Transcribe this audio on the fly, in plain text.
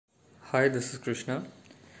Hi, this is Krishna.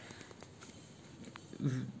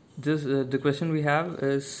 The question we have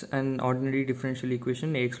is an ordinary differential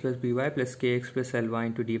equation ax plus by plus kx plus ly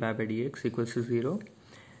into dy by dx equals to 0.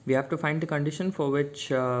 We have to find the condition for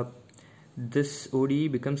which this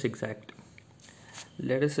ODE becomes exact.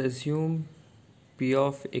 Let us assume p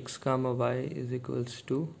of x comma y is equals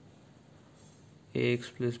to ax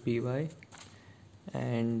plus by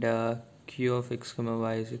and q of x comma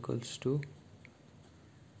y is equals to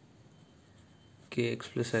kx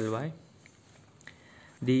plus ly.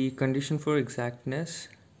 The condition for exactness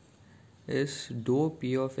is dou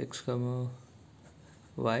p of x comma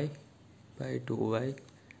y by dou y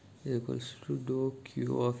is equals to dou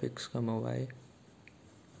q of x comma y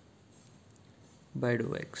by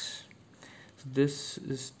dou x. So this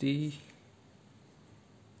is the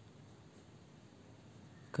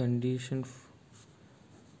condition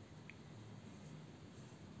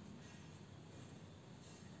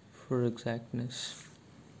for exactness.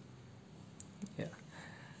 Yeah.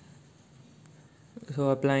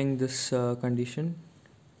 So applying this condition,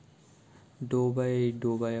 dou by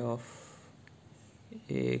of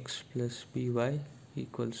ax plus by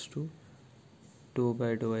equals to dou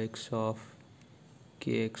by dou x of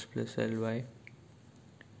kx plus ly,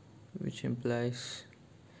 which implies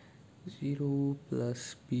 0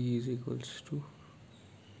 plus b is equals to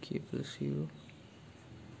k plus 0.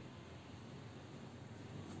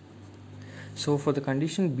 So for the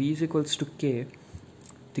condition b is equals to k,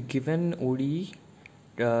 the given ODE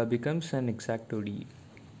becomes an exact ODE.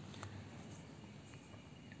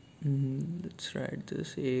 Let's write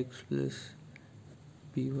this ax plus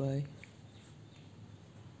by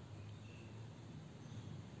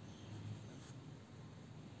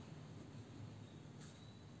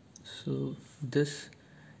so this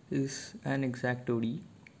is an exact ODE,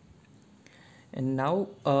 and now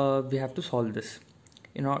we have to solve this.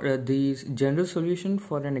 The general solution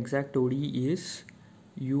for an exact ODE is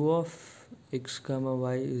u of x comma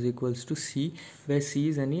y is equals to c, where c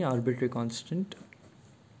is any arbitrary constant.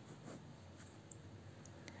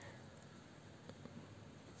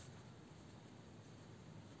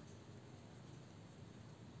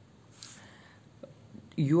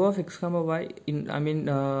 U of x comma y, in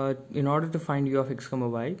order to find u of x comma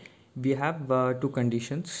y, we have two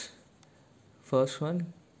conditions. First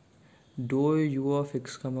one, dou u of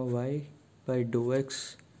x comma y by dou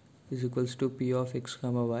x is equals to p of x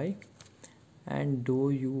comma y, and dou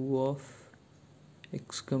u of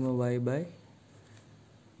x comma y by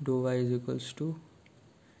dou y is equals to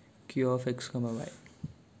q of x comma y.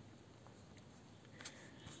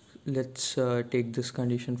 Let's take this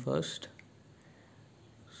condition first.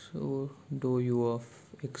 So dou u of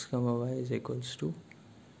x comma y is equals to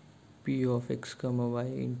p of x comma y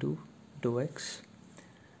into dou x.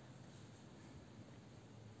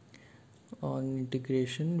 On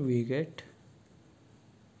integration we get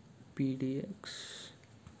p dx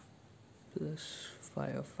plus phi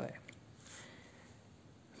of y.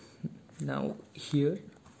 Now here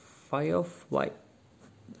phi of y,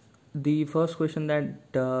 the first question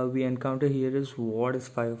that we encounter here is what is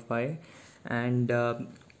phi of y, and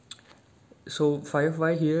so phi of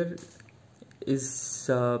y here is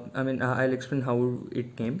I'll explain how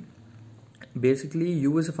it came. Basically,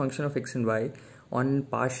 u is a function of x and y. On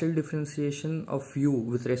partial differentiation of u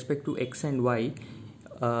with respect to x and y,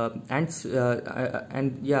 and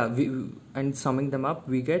summing them up,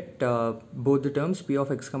 we get both the terms p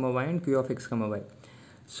of x comma y and q of x comma y.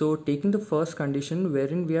 So taking the first condition,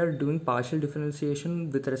 wherein we are doing partial differentiation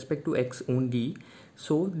with respect to x only,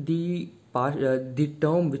 so the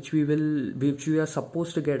term which we are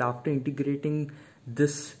supposed to get after integrating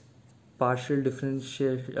this partial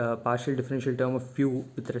differential term of u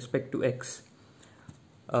with respect to x,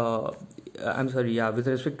 with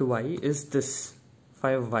respect to y, is this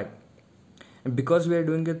phi of y. And because we are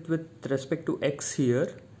doing it with respect to x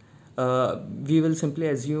here, we will simply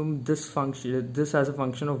assume this as a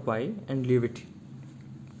function of y and leave it.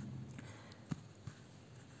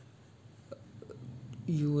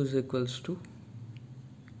 U is equals to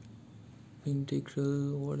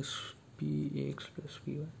integral, what is p ax plus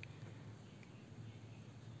by,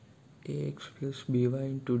 ax plus by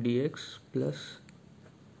into dx plus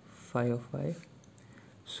phi of y.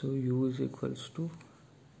 So u is equals to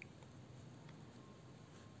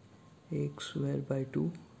x square by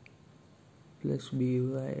 2 plus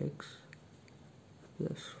byx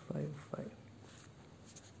plus phi of y.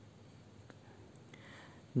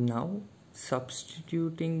 Now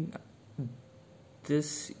substituting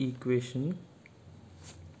this equation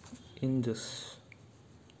in this,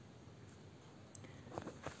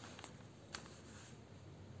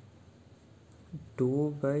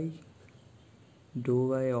 dou by dou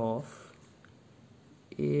y of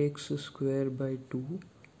ax square by 2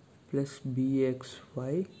 plus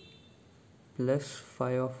bxy plus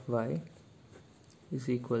phi of y is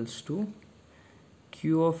equals to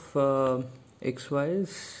q of xy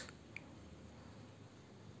is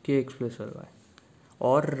kx plus ly,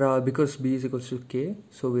 or because b is equals to k,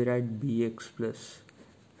 so we write bx plus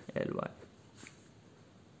ly.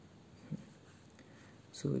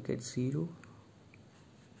 So we get 0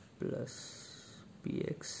 plus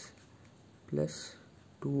bx plus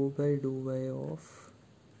 2 by dou y of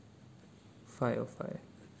phi of y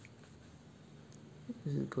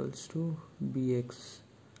is equals to bx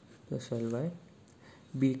plus ly.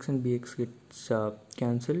 Bx and bx gets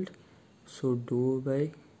cancelled, so dou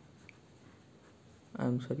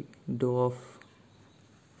of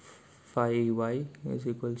phi y is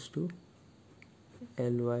equals to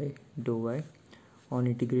ly dou y. On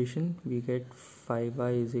integration we get phi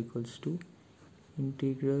y is equals to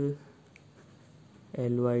integral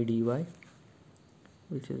ly dy,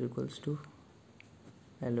 which is equals to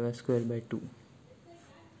ly square by 2.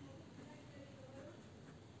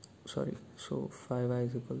 So phi y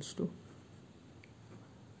is equals to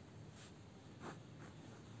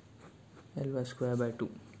ly square by 2.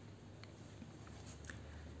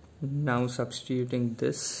 Now substituting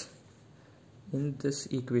this in this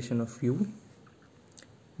equation of u,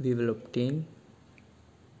 we will obtain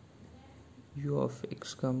u of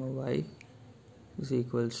x comma y is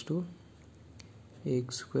equals to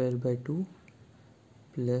ax square by 2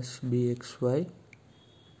 plus bxy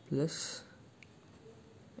plus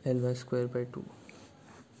ly square by 2.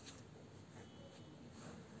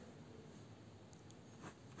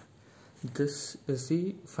 This is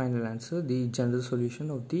the final answer, the general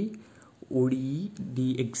solution of the ODE,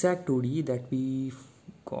 the exact ODE that we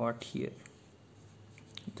got here.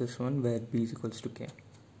 This one where b is equals to k.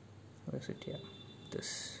 Where is it? Yeah,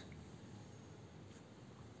 this.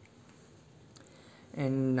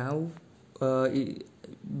 And now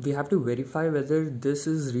we have to verify whether this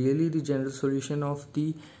is really the general solution of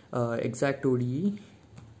the exact ODE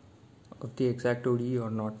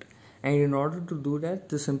or not. And in order to do that,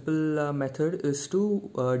 the simple method is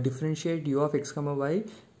to differentiate u of x comma y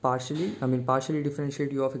partially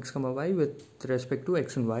differentiate u of x comma y with respect to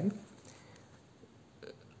x and y.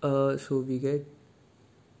 So we get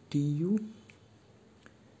du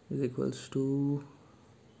is equals to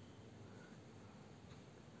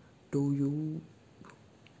 2u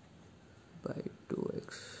by 2x,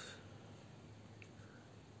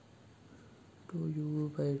 2u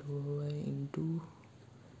by 2y into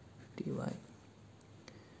dy,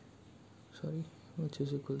 which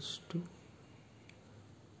is equals to 2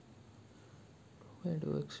 by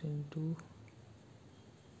 2x into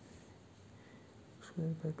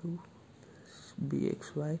square by 2 plus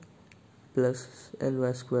bxy plus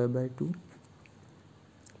ly square by 2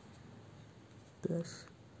 plus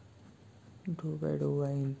 2 by dou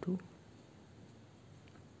y into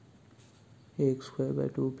ax square by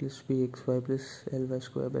 2 plus bxy plus ly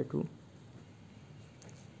square by 2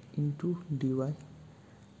 into dy.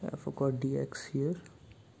 I forgot dx here,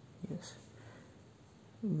 yes,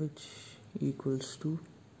 which equals to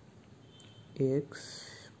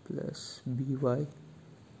ax plus by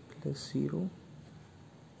plus 0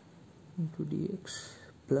 into dx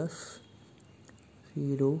plus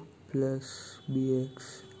 0 plus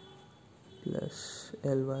bx plus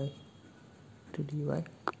ly to dy.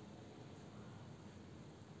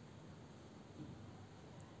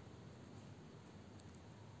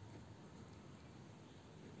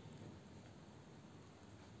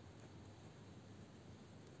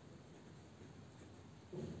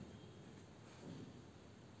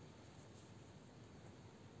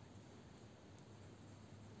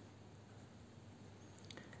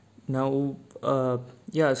 Now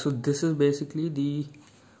so this is basically the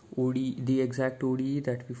ODE, the exact ODE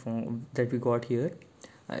that we got here.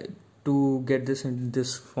 To get this in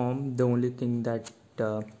this form, the only thing that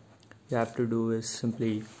you have to do is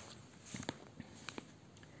simply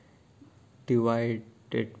divide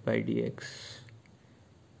it by dx.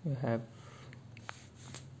 You have,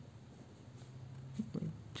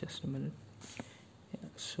 just a minute, yeah,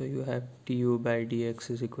 so you have du by dx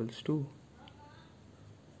is equals to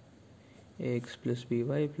ax plus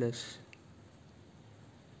by plus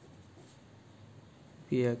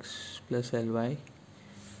bx plus ly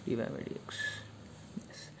dy by dx.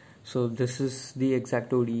 Yes. So this is the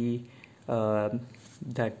exact ODE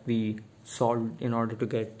that we solved in order to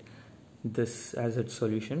get this as its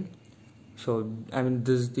solution. So this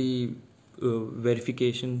is the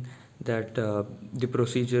verification that the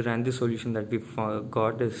procedure and the solution that we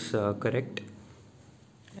got is correct.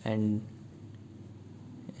 And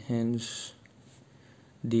Hence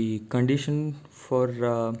the condition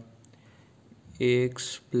for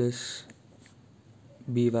ax plus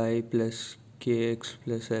by plus kx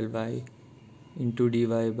plus ly into dy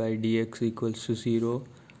by dx equals to 0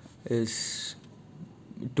 is,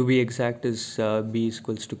 to be exact, is b is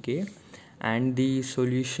equals to k, and the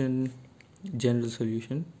solution, general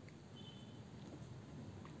solution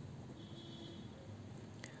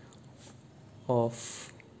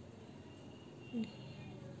of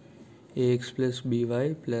ax plus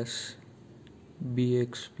by plus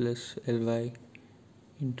bx plus ly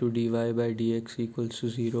into dy by dx equals to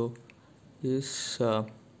 0 is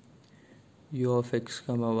u of x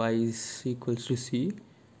comma y is equals to c,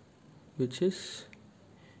 which is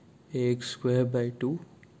ax square by 2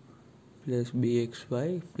 plus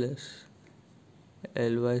bxy plus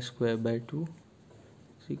ly square by 2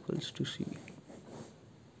 is equals to c.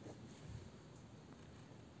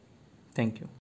 Thank you.